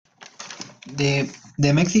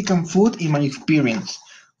the Mexican food in my experience.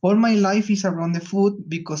 All my life is around the food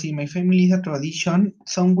because in my family is a tradition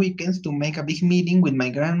some weekends to make a big meeting with my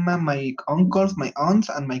grandma, my uncles, my aunts,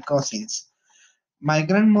 and my cousins. My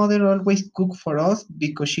grandmother always cook for us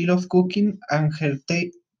because she loves cooking and her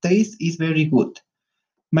taste is very good.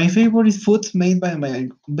 My favorite foods made by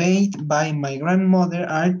my grandmother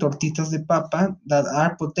are tortitas de papa that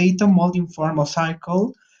are potato mold in form of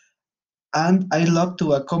circle, and I love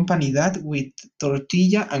to accompany that with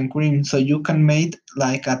tortilla and cream so you can make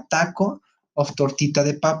like a taco of tortita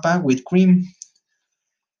de papa with cream.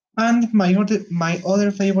 And my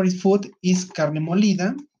other favorite food is carne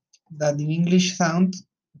molida, that in English sounds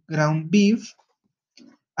ground beef,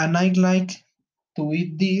 and I like to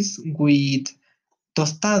eat this with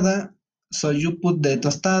tostada. So you put the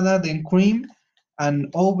tostada, then cream, and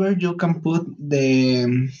over you can put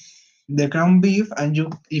the ground beef, and you,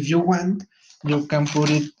 if you want, you can put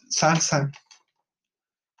it salsa.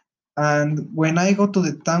 And when I go to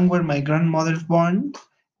the town where my grandmother's born,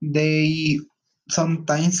 they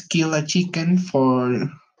sometimes kill a chicken for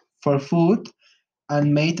food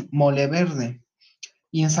and made mole verde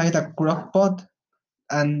inside a crock pot.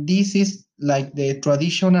 And this is like the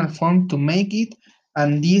traditional form to make it,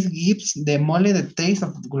 and this gives the mole the taste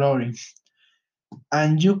of glory.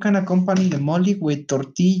 And you can accompany the mole with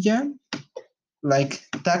tortilla, like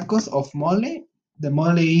tacos of mole. The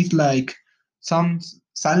mole is like some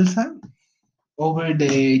salsa over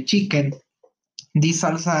the chicken. This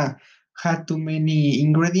salsa had too many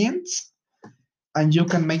ingredients, and you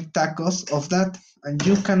can make tacos of that. And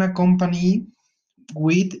you can accompany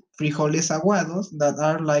with frijoles aguados that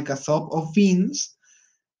are like a soup of beans.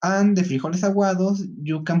 And the frijoles aguados,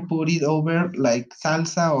 you can put it over like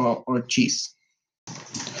salsa or cheese.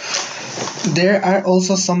 There are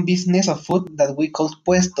also some business of food that we call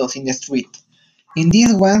puestos in the street. In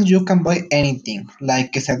these ones, you can buy anything,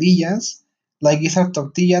 like quesadillas, like it's a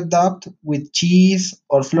tortilla topped with cheese,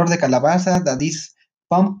 or flor de calabaza, that is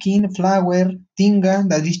pumpkin flour, tinga,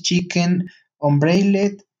 that is chicken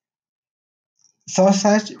ombrelet,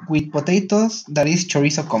 sausage with potatoes, that is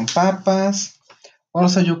chorizo con papas.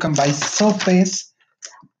 Also, you can buy sopes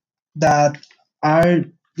that are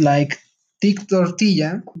like thick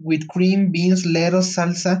tortilla with cream, beans, lettuce,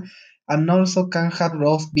 salsa, and also can have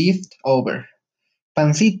roast beef over.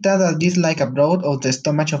 Pancita, that is like a broth of the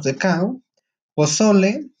stomach of the cow.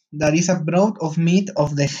 Pozole, that is a broth of meat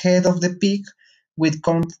of the head of the pig with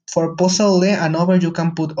corn for pozole, and over you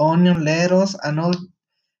can put onion, lettuce, and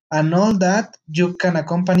all that you can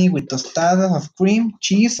accompany with tostadas of cream,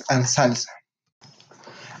 cheese, and salsa.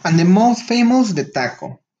 And the most famous, the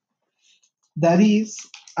taco. That is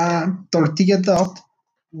a tortilla dot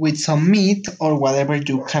with some meat or whatever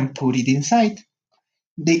you can put it inside.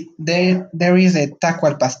 There is a taco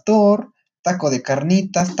al pastor, taco de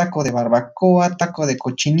carnitas, taco de barbacoa, taco de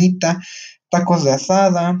cochinita, tacos de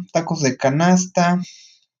asada, tacos de canasta,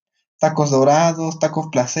 tacos dorados, tacos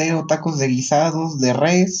placero, tacos de guisados de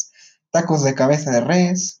res, tacos de cabeza de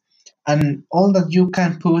res, and all that you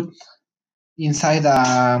can put inside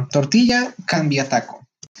a tortilla can be a taco.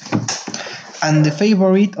 And the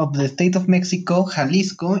favorite of the state of Mexico,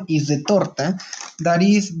 Jalisco, is the torta. That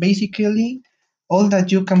is basically all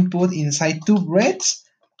that you can put inside two breads.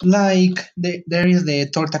 Like there is the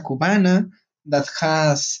torta cubana that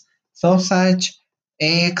has sausage,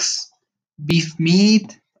 eggs, beef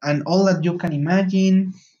meat, and all that you can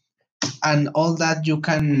imagine, and all that you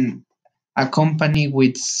can accompany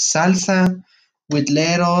with salsa, with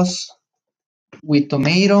lettuce, with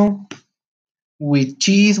tomato, with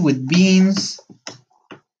cheese, with beans.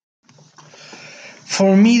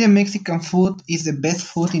 For me, the Mexican food is the best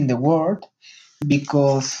food in the world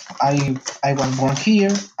because I was born here,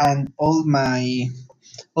 and all my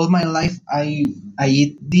life I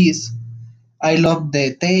eat this. I love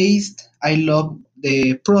the taste. I love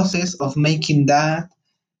the process of making that,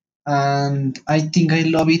 and I think I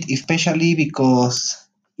love it especially because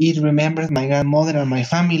it remembers my grandmother and my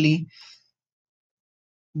family,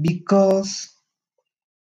 because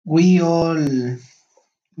we all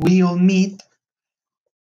we all meet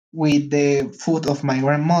with the food of my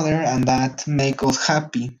grandmother, and that make us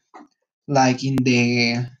happy, like in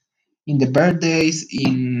the birthdays,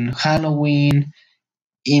 in Halloween,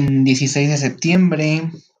 in 16 de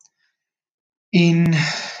septiembre, in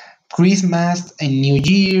Christmas, in New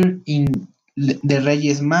Year, in the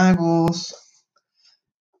Reyes Magos,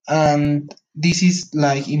 and this is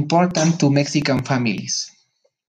like important to Mexican families.